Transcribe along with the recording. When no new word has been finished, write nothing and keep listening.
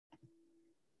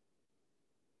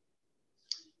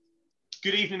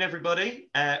Good evening, everybody.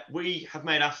 We have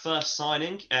made our first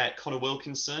signing, Conor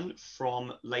Wilkinson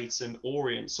from Leyton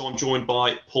Orient. So I'm joined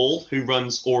by Paul, who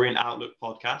runs Orient Outlook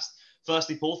Podcast.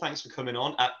 Firstly, Paul, thanks for coming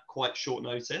on at quite short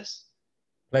notice.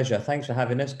 Pleasure. Thanks for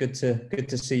having us. Good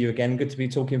to see you again. Good to be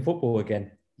talking football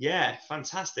again. Yeah,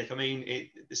 fantastic. I mean,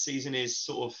 the season is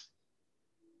sort of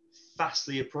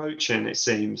fastly approaching, it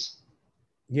seems.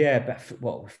 Yeah, but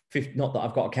 50, not that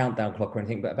I've got a countdown clock or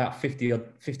anything, but about 50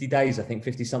 days, I think,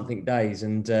 50 something days.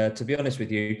 And to be honest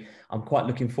with you, I'm quite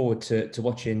looking forward to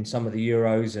watching some of the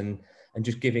Euros and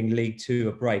just giving League Two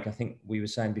a break. I think we were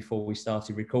saying before we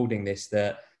started recording this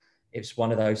that it's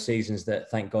one of those seasons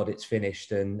that, thank God, it's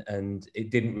finished, and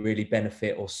it didn't really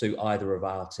benefit or suit either of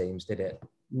our teams, did it?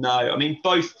 No, I mean,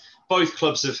 both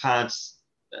clubs have had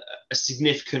a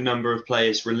significant number of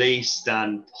players released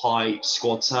and high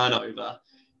squad turnover.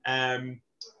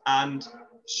 And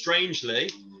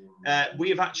strangely, we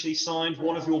have actually signed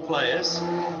one of your players.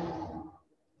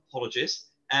 Apologies.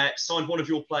 Signed one of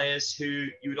your players who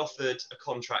you had offered a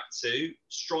contract to,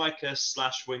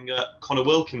 striker/winger Conor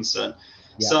Wilkinson.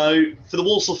 Yeah. So, for the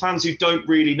Walsall fans who don't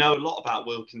really know a lot about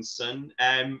Wilkinson,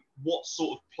 what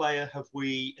sort of player have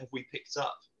we picked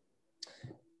up?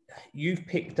 You've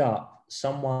picked up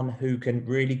someone who can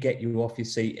really get you off your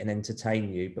seat and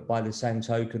entertain you, but by the same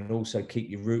token also keep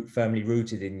you firmly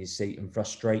rooted in your seat and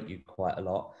frustrate you quite a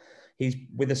lot. He's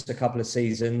with us a couple of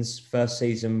seasons. First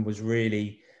season was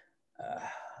really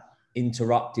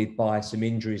interrupted by some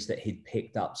injuries that he'd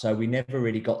picked up, so we never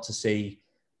really got to see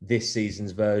this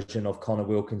season's version of Conor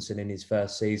Wilkinson in his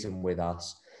first season with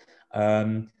us.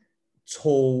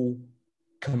 Tall,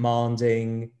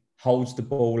 commanding, holds the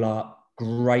ball up,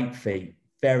 great feet,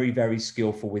 very, very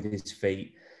skillful with his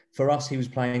feet. For us, he was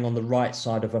playing on the right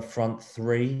side of a front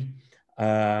three,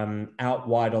 out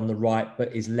wide on the right,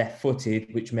 but is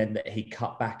left-footed, which meant that he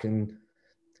cut back and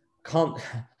can't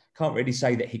really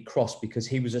say that he crossed because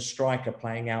he was a striker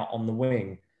playing out on the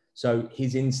wing. So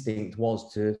his instinct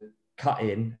was to cut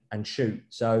in and shoot.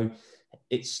 So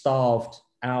it starved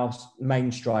our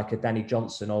main striker, Danny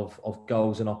Johnson, of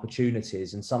goals and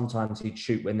opportunities. And sometimes he'd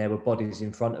shoot when there were bodies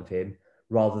in front of him,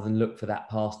 rather than look for that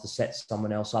pass to set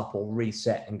someone else up or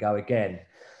reset and go again.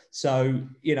 So,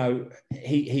 you know,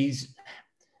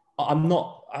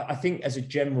 I think as a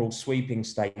general sweeping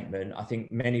statement, I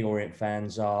think many Orient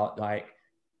fans are like,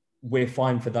 we're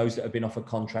fine for those that have been offered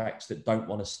contracts that don't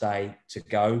want to stay to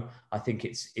go. I think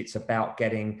it's about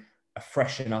getting a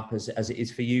freshen up as it is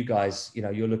for you guys. You know,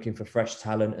 you're looking for fresh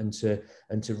talent and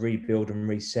to rebuild and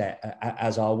reset,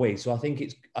 as are we. So I think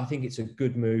it's a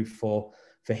good move for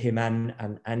him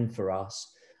and for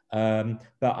us.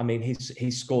 But I mean,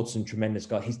 he's scored some tremendous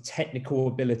goals. His technical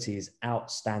ability is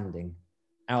outstanding.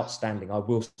 I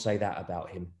will say that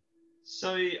about him.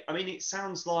 So, I mean, it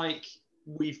sounds like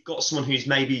we've got someone who's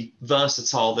maybe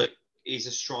versatile, that is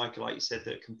a striker, like you said,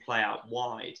 that can play out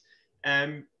wide.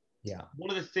 Yeah. One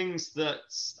of the things that,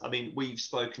 I mean, we've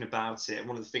spoken about it, and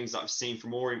one of the things that I've seen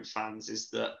from Orient fans is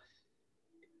that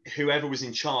whoever was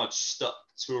in charge stuck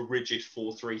to a rigid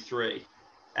 4-3-3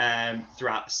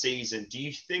 throughout the season. Do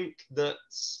you think that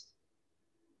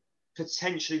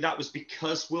potentially that was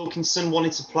because Wilkinson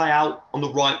wanted to play out on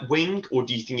the right wing, or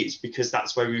do you think it's because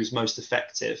that's where he was most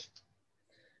effective?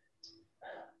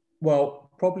 Well,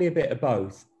 probably a bit of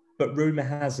both. But rumour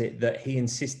has it that he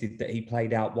insisted that he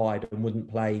played out wide and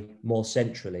wouldn't play more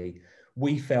centrally.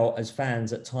 We felt as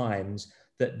fans at times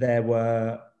that there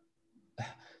were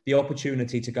the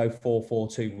opportunity to go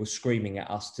 4-4-2 was screaming at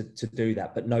us to do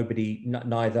that, but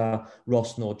neither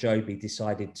Ross nor Joby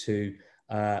decided to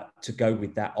go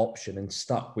with that option and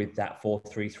stuck with that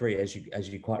 4-3-3, as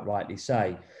you quite rightly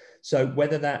say. So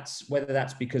whether that's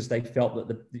because they felt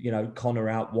that Conor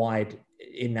out wide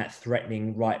in that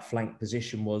threatening right flank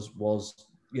position was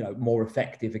more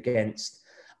effective against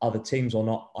other teams or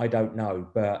not, I don't know.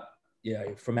 But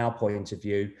from our point of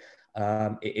view,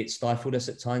 it stifled us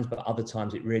at times, but other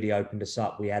times it really opened us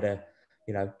up. We had a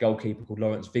goalkeeper called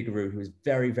Lawrence Vigouroux, who was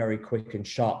very, very quick and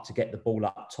sharp to get the ball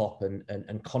up top,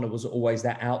 and Conor was always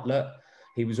that outlet.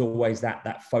 He was always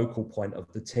that focal point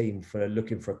of the team for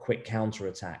looking for a quick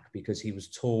counter-attack, because he was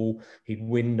tall, he'd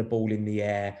win the ball in the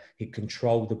air, he'd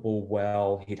control the ball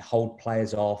well, he'd hold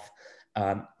players off.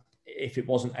 If it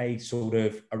wasn't a sort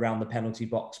of around the penalty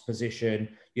box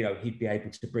position, he'd be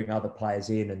able to bring other players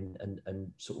in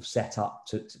and sort of set up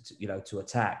to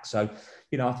attack. So,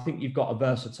 I think you've got a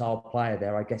versatile player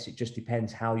there. I guess it just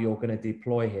depends how you're going to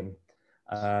deploy him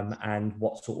and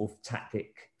what sort of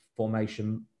tactic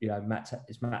formation,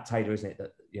 it's Matt Taylor, isn't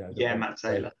it? Matt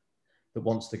Taylor that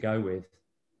wants to go with.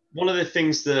 One of the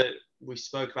things that we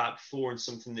spoke about before, and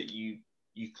something that you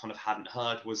kind of hadn't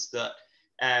heard, was that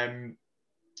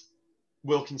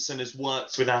Wilkinson has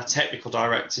worked with our technical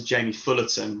director, Jamie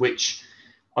Fullerton, which,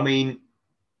 I mean,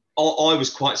 I was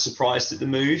quite surprised at the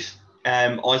move.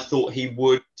 I thought he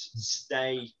would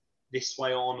stay this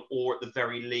way on, or at the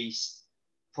very least,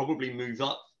 probably move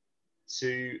up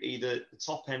to either the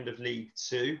top end of League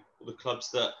Two, or the clubs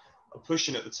that are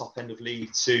pushing at the top end of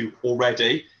League Two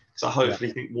already, because I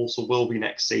hopefully think Walsall will be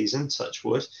next season, touch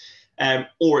wood,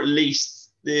 or at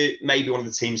least maybe one of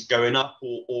the teams going up,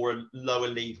 or a lower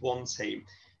League One team.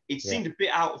 It seemed a bit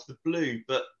out of the blue,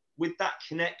 but with that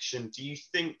connection, do you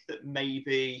think that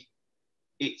maybe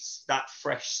it's that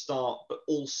fresh start, but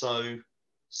also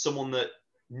someone that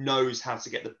knows how to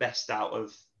get the best out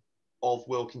of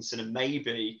Wilkinson, and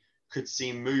maybe could see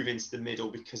him move into the middle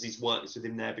because he's worked with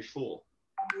him there before?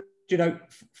 You know,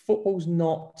 football's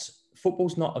not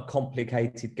a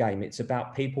complicated game. It's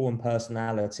about people and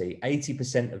personality.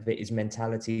 80% of it is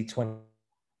mentality, 20%.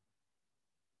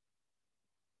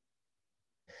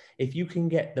 If you can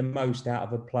get the most out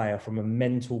of a player from a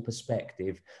mental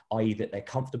perspective, i.e. that they're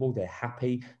comfortable, they're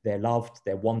happy, they're loved,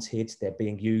 they're wanted, they're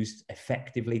being used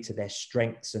effectively to their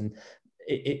strengths, and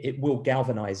it will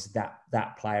galvanise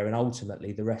that player and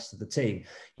ultimately the rest of the team.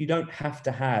 You don't have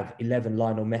to have 11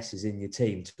 Lionel Messis in your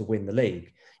team to win the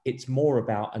league. It's more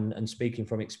about, and speaking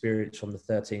from experience from the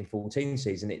 13-14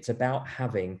 season, it's about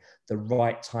having the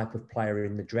right type of player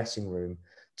in the dressing room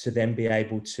to then be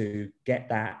able to get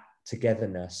that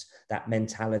togetherness, that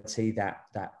mentality, that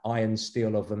iron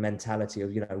steel of a mentality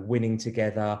of, you know, winning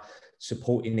together,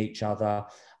 supporting each other.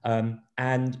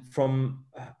 And from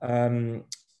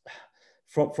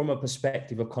a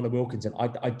perspective of Conor Wilkinson,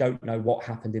 I don't know what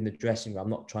happened in the dressing room. I'm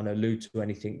not trying to allude to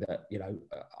anything that, you know,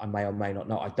 I may or may not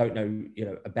know. I don't know, you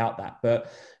know, about that.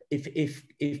 But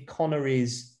if Conor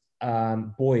is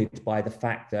buoyed by the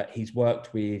fact that he's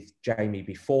worked with Jamie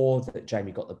before, that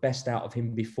Jamie got the best out of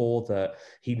him before, that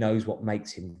he knows what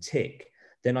makes him tick,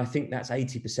 then I think that's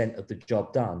 80% of the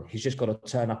job done. He's just got to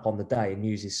turn up on the day and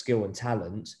use his skill and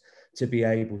talent to be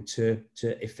able to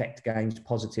affect games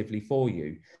positively for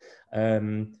you.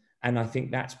 And I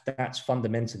think that's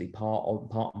fundamentally part and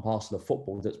parcel of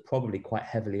football that's probably quite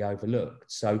heavily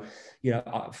overlooked. So, you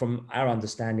know, from our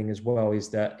understanding as well is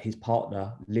that his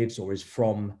partner lives or is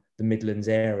from the Midlands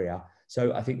area.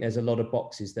 So I think there's a lot of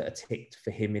boxes that are ticked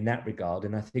for him in that regard.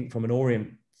 And I think from an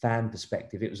Orient fan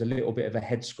perspective, it was a little bit of a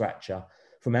head scratcher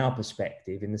from our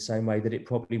perspective, in the same way that it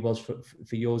probably was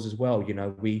for yours as well. You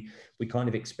know, we kind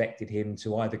of expected him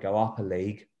to either go up a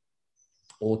league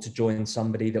or to join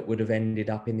somebody that would have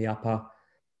ended up in the upper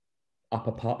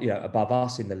part, you know, above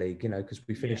us in the league, you know, because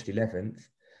we finished 11th.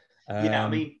 I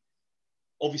mean,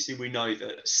 obviously we know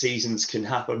that seasons can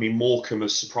happen. I mean, Morecambe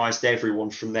has surprised everyone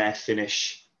from their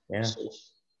finish sort of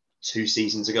 2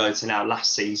 seasons ago to now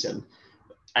last season.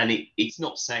 And it's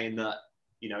not saying that,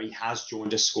 you know, he has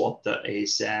joined a squad that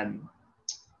is,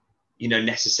 you know,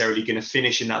 necessarily going to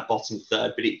finish in that bottom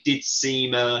third, but it did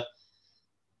seem an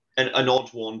odd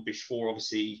one before,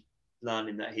 obviously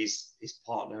learning that his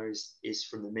partner is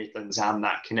from the Midlands and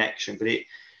that connection. But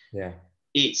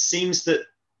it seems that,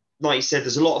 like you said,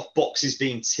 there's a lot of boxes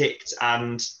being ticked.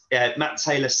 And Matt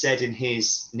Taylor said in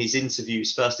his interview,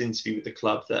 his first interview with the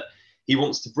club, that he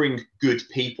wants to bring good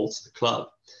people to the club.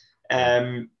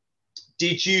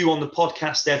 Did you on the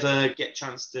podcast ever get a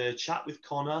chance to chat with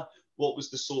Conor? What was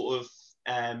the sort of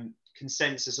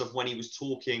consensus of when he was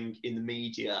talking in the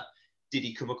media? Did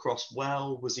he come across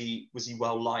well? Was he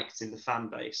well liked in the fan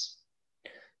base?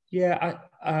 Yeah,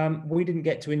 we didn't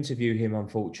get to interview him,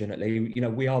 unfortunately. You know,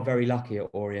 we are very lucky at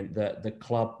Orient that the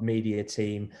club media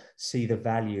team see the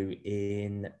value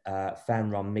in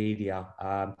fan-run media.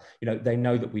 You know, they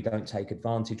know that we don't take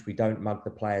advantage. We don't mug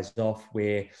the players off.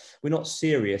 We're not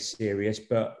serious,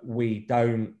 but we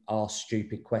don't ask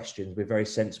stupid questions. We're very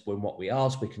sensible in what we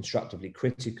ask. We're constructively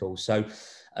critical. So,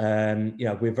 you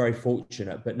know, we're very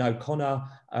fortunate. But no, Conor,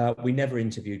 we never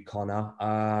interviewed Conor,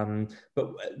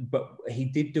 but he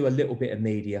did do a little bit of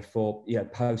media for, you know,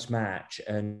 post-match.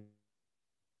 And,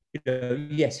 you know,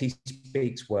 yes, he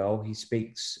speaks well. He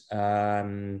speaks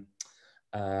well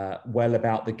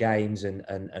about the games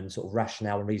and sort of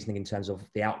rationale and reasoning in terms of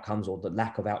the outcomes or the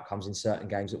lack of outcomes in certain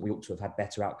games that we ought to have had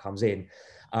better outcomes in.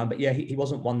 But yeah, he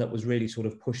wasn't one that was really sort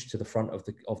of pushed to the front of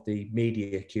the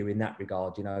media queue in that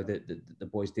regard. You know, the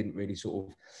boys didn't really sort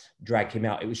of drag him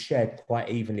out. It was shared quite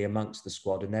evenly amongst the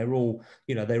squad, and they're all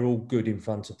good in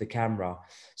front of the camera.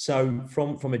 So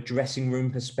from a dressing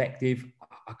room perspective,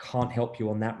 I can't help you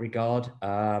on that regard.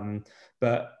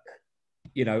 But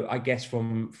you know, I guess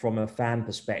from a fan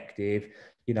perspective,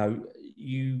 you know,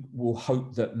 you will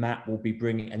hope that Matt will be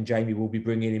bringing and Jamie will be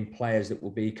bringing in players that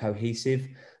will be cohesive,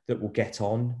 that will get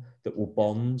on, that will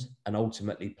bond, and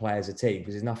ultimately play as a team.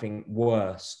 Because there's nothing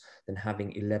worse than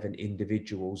having 11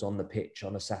 individuals on the pitch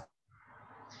on a Saturday.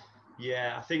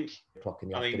 Yeah, I think. O'clock in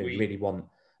the afternoon. We really want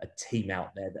a team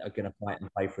out there that are going to fight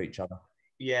and play for each other.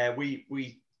 Yeah,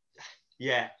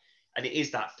 and it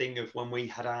is that thing of when we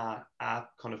had our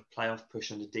kind of playoff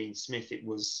push under Dean Smith, it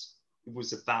was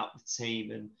about the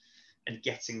team and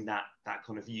getting that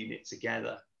kind of unit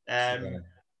together.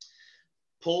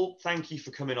 Paul, thank you for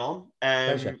coming on.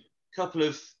 Pleasure. Couple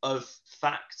of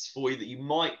facts for you that you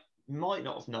might not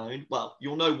have known. Well,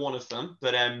 you'll know one of them,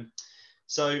 but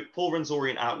so Paul runs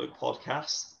Orient Outlook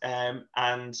Podcast,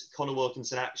 and Conor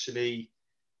Wilkinson actually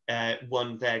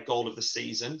won their goal of the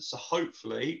season. So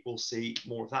hopefully we'll see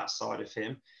more of that side of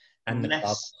him. And the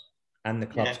club's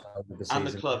goal of the season. And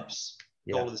the club's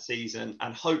goal of the season.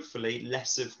 And hopefully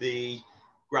less of the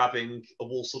grabbing a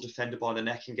Walsall defender by the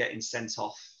neck and getting sent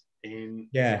off in.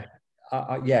 Yeah.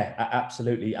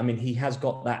 Absolutely. I mean, he has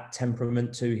got that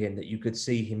temperament to him that you could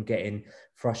see him getting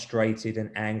frustrated and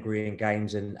angry in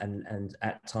games and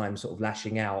at times sort of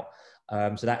lashing out.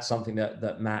 So that's something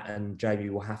that Matt and Jamie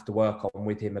will have to work on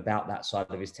with him about that side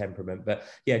of his temperament. But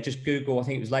yeah, just Google, I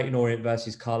think it was Leyton Orient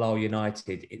versus Carlisle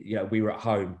United. We were at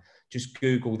home. Just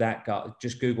Google that goal.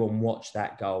 Just Google and watch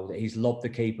that goal. He's lobbed the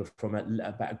keeper from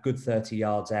about a good 30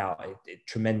 yards out.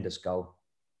 Tremendous goal.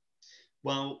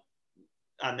 Well,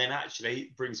 and then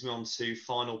actually brings me on to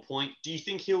final point. Do you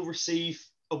think he'll receive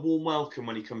a warm welcome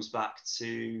when he comes back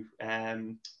to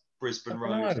Brisbane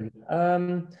Road?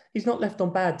 He's not left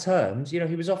on bad terms. He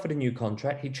was offered a new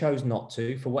contract. He chose not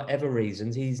to for whatever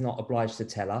reasons. He's not obliged to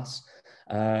tell us.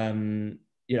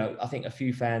 I think a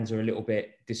few fans are a little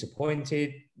bit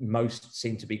disappointed. Most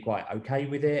seem to be quite okay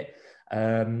with it.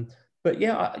 But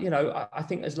yeah, I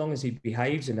think as long as he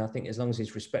behaves, and I think as long as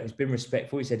he's been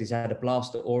respectful. He said he's had a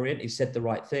blast at Orient. He said the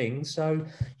right thing. So,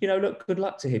 look, good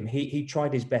luck to him. He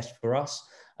tried his best for us.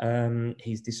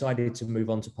 He's decided to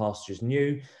move on to pastures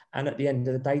new. And at the end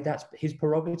of the day, that's his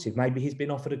prerogative. Maybe he's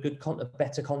been offered a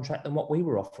better contract than what we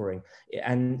were offering.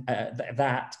 And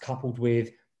that coupled with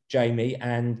Jamie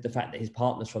and the fact that his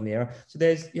partner's from the area. So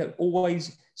there's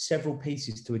always several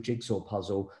pieces to a jigsaw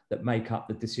puzzle that make up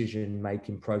the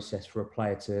decision-making process for a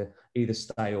player to either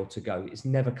stay or to go. It's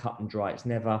never cut and dry. It's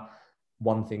never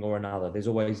one thing or another. There's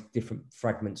always different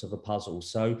fragments of a puzzle.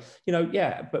 So,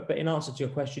 but in answer to your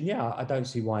question, I don't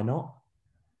see why not.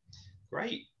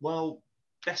 Great. Well,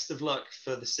 best of luck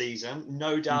for the season.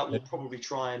 No doubt we'll probably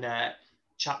try and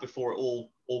chat before it all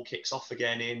kicks off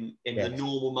again in the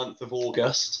normal month of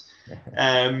August.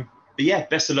 But yeah,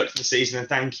 best of luck for the season, and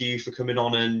thank you for coming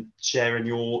on and sharing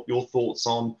your thoughts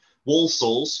on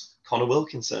Walsall's Conor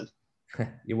Wilkinson.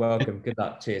 You're welcome. Good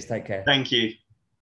luck. Cheers. Take care. Thank you.